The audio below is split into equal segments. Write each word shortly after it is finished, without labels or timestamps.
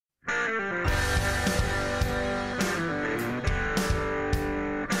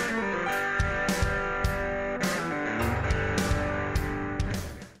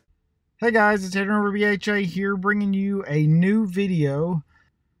Hey guys, it's Hayden over BHA here bringing you a new video.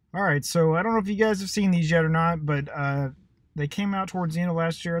 Alright, so I don't know if you guys have seen these yet or not, but they came out towards the end of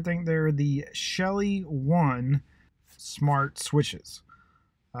last year. I think they're the Shelly1 smart switches.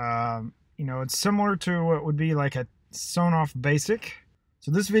 It's similar to what would be like a Sonoff Basic.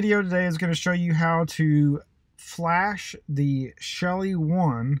 So this video today is going to show you how to flash the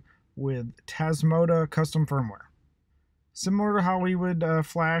Shelly1 with Tasmota custom firmware. Similar to how we would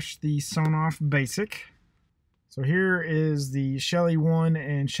flash the Sonoff Basic. So here is the Shelly1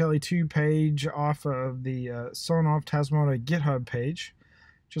 and Shelly2 page off of the Sonoff Tasmota GitHub page,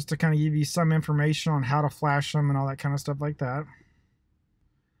 just to kind of give you some information on how to flash them and all that kind of stuff like that.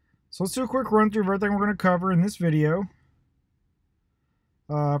 So let's do a quick run through of everything we're going to cover in this video.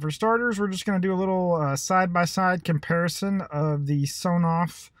 For starters, we're just going to do a little side-by-side comparison of the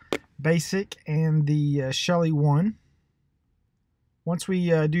Sonoff Basic and the Shelly1. Once we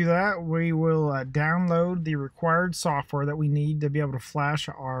do that, we will download the required software that we need to be able to flash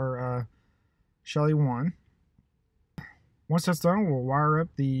our Shelly1. Once that's done, we'll wire up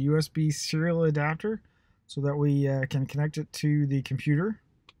the USB serial adapter so that we can connect it to the computer.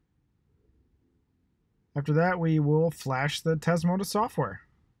 After that, we will flash the Tasmota software.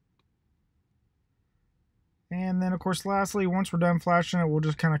 And then, of course, lastly, once we're done flashing it, we'll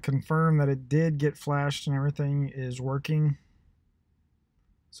just kind of confirm that it did get flashed and everything is working.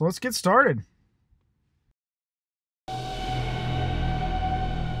 So let's get started.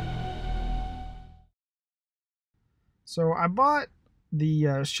 So I bought the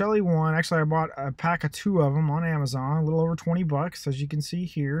Shelly1. Actually, I bought a pack of 2 of them on Amazon, a little over 20 bucks, as you can see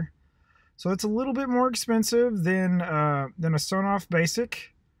here. So it's a little bit more expensive than a Sonoff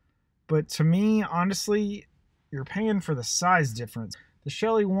Basic, but to me, honestly, you're paying for the size difference. The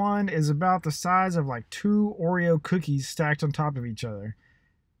Shelly1 is about the size of like 2 Oreo cookies stacked on top of each other.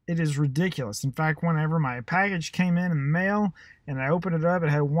 It is ridiculous. In fact, whenever my package came in the mail and I opened it up, it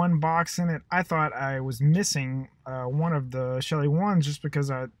had 1 box in it. I thought I was missing one of the Shelly1s just because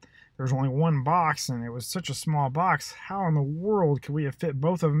there was only 1 box and it was such a small box. How in the world could we have fit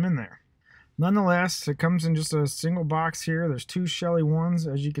both of them in there? Nonetheless, it comes in just a single box here. There's 2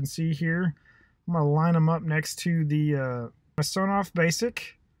 Shelly1s, as you can see here. I'm going to line them up next to the Sonoff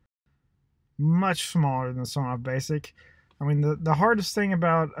Basic. Much smaller than the Sonoff Basic. I mean, the hardest thing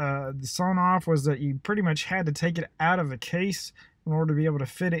about the Sonoff was that you pretty much had to take it out of the case in order to be able to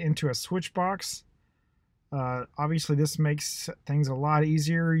fit it into a switch box. Obviously, this makes things a lot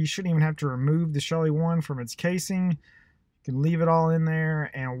easier. You shouldn't even have to remove the Shelly1 from its casing. You can leave it all in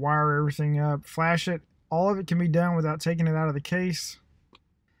there and wire everything up, flash it. All of it can be done without taking it out of the case.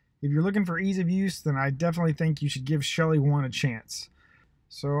 If you're looking for ease of use, then I definitely think you should give Shelly1 a chance.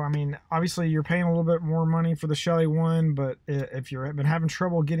 So, I mean, obviously you're paying a little bit more money for the Shelly1, but if you've been having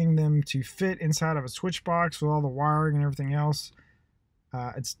trouble getting them to fit inside of a switch box with all the wiring and everything else,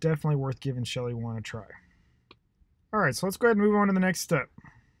 it's definitely worth giving Shelly1 a try. Alright, so let's go ahead and move on to the next step.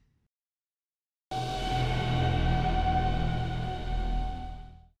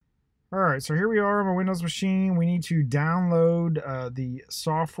 Alright, so here we are on my Windows machine. We need to download the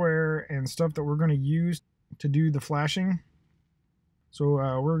software and stuff that we're going to use to do the flashing. So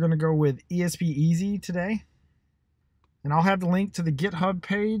we're going to go with ESPEasy today. And I'll have the link to the GitHub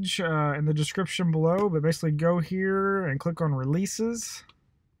page in the description below. But basically go here and click on Releases.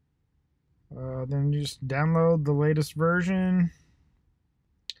 Then just download the latest version.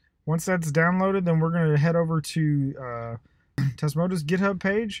 Once that's downloaded, then we're going to head over to Tasmota's GitHub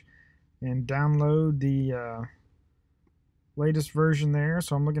page and download the latest version there.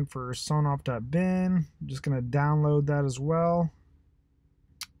 So I'm looking for sonoff.bin. I'm just going to download that as well.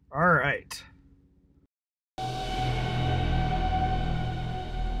 All right.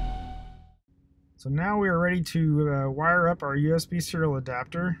 So now we are ready to wire up our USB serial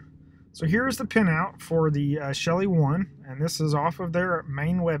adapter. So here's the pinout for the Shelly1, and this is off of their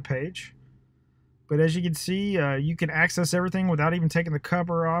main web page. But as you can see, you can access everything without even taking the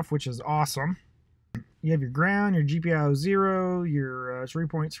cover off, which is awesome. You have your ground, your GPIO 0, your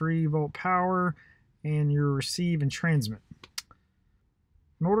 3.3 volt power, and your receive and transmit.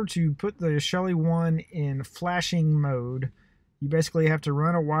 In order to put the Shelly1 in flashing mode, you basically have to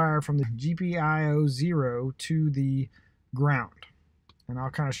run a wire from the GPIO 0 to the ground. And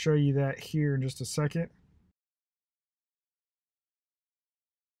I'll kind of show you that here in just a second.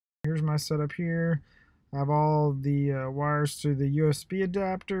 Here's my setup here. I have all the wires to the USB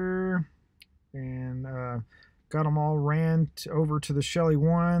adapter and got them all ran over to the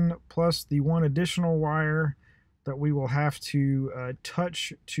Shelly1 plus the 1 additional wire that we will have to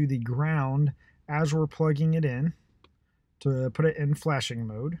touch to the ground as we're plugging it in to put it in flashing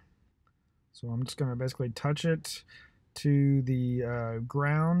mode. So I'm just going to basically touch it to the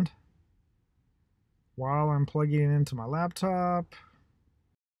ground while I'm plugging it into my laptop.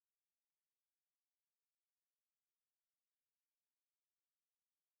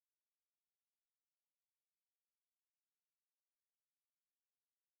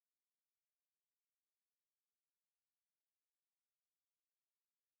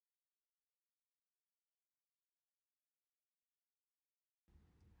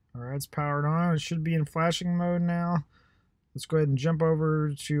 Alright, it's powered on. It should be in flashing mode now. Let's go ahead and jump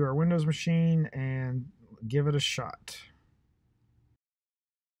over to our Windows machine and give it a shot.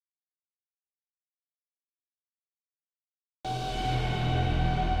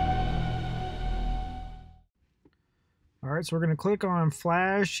 Alright, so we're going to click on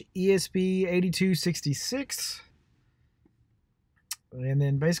Flash ESP8266. And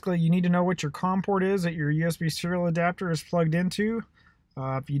then basically you need to know what your COM port is that your USB serial adapter is plugged into.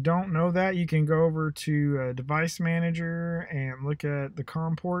 If you don't know that, you can go over to Device Manager and look at the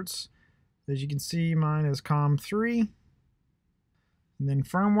COM ports. As you can see, mine is COM3. And then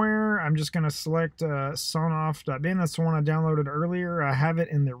firmware, I'm just going to select sonoff.bin. That's the one I downloaded earlier. I have it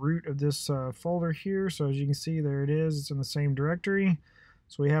in the root of this folder here. So as you can see, there it is. It's in the same directory.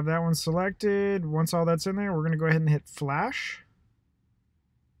 So we have that one selected. Once all that's in there, we're going to go ahead and hit flash.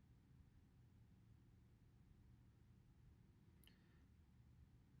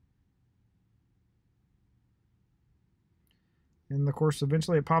 And of course,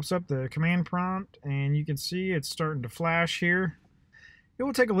 eventually it pops up the command prompt, and you can see it's starting to flash here. It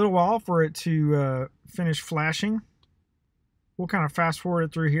will take a little while for it to finish flashing. We'll kind of fast forward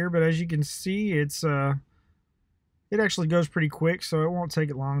it through here, but as you can see, it actually goes pretty quick, so it won't take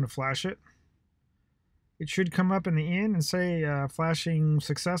it long to flash it. It should come up in the end and say flashing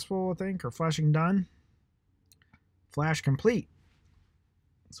successful, I think, or flashing done. Flash complete.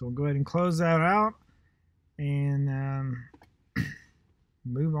 So we'll go ahead and close that out and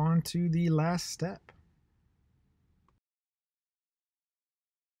move on to the last step.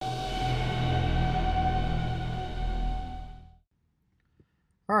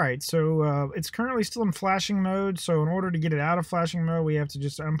 Alright, so it's currently still in flashing mode, so in order to get it out of flashing mode, we have to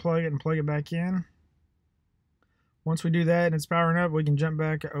just unplug it and plug it back in. Once we do that and it's powering up, we can jump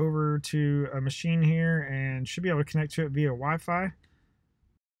back over to a machine here and should be able to connect to it via Wi-Fi.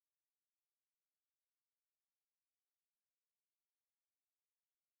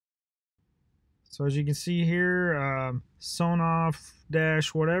 So as you can see here,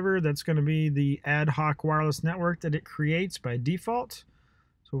 sonoff-whatever, that's going to be the ad hoc wireless network that it creates by default.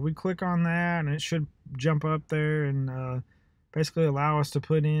 So if we click on that, and it should jump up there and basically allow us to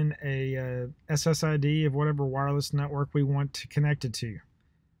put in a SSID of whatever wireless network we want to connect it to.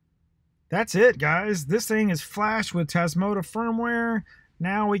 That's it, guys. This thing is flashed with Tasmota firmware.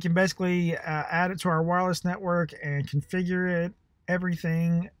 Now we can basically add it to our wireless network and configure it.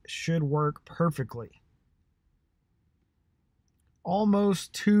 Everything should work perfectly.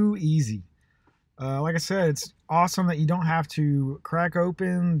 Almost too easy. Like I said, it's awesome that you don't have to crack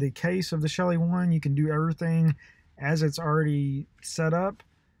open the case of the Shelly1. You can do everything as it's already set up.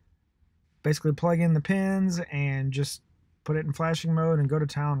 Basically plug in the pins and just put it in flashing mode and go to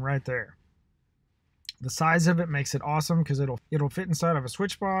town right there. The size of it makes it awesome because it'll fit inside of a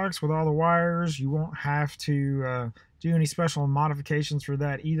switch box with all the wires. You won't have to do any special modifications for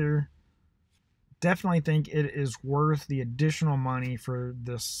that either. Definitely think it is worth the additional money for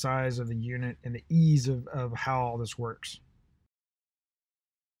the size of the unit and the ease of how all this works.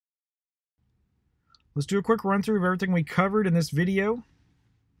 Let's do a quick run through of everything we covered in this video.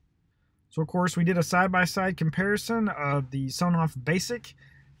 So of course we did a side-by-side comparison of the Sonoff Basic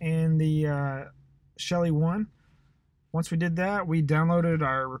and the Shelly1. Once we did that, we downloaded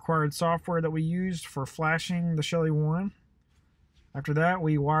our required software that we used for flashing the Shelly1. After that,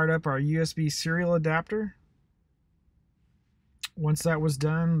 we wired up our USB serial adapter. Once that was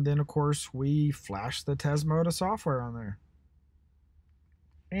done, then of course we flashed the Tasmota software on there.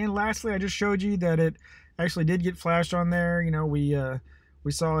 And lastly, I just showed you that it actually did get flashed on there. You know, we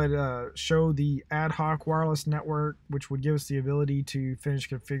saw it show the ad hoc wireless network, which would give us the ability to finish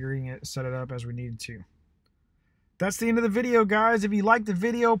configuring it, set it up as we needed to. That's the end of the video, guys. If you liked the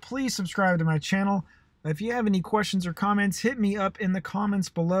video, please subscribe to my channel. If you have any questions or comments, hit me up in the comments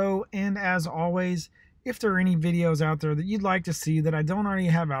below. And as always, if there are any videos out there that you'd like to see that I don't already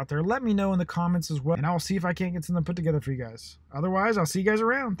have out there, let me know in the comments as well, and I'll see if I can't get something put together for you guys. Otherwise, I'll see you guys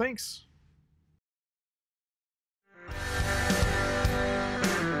around. Thanks.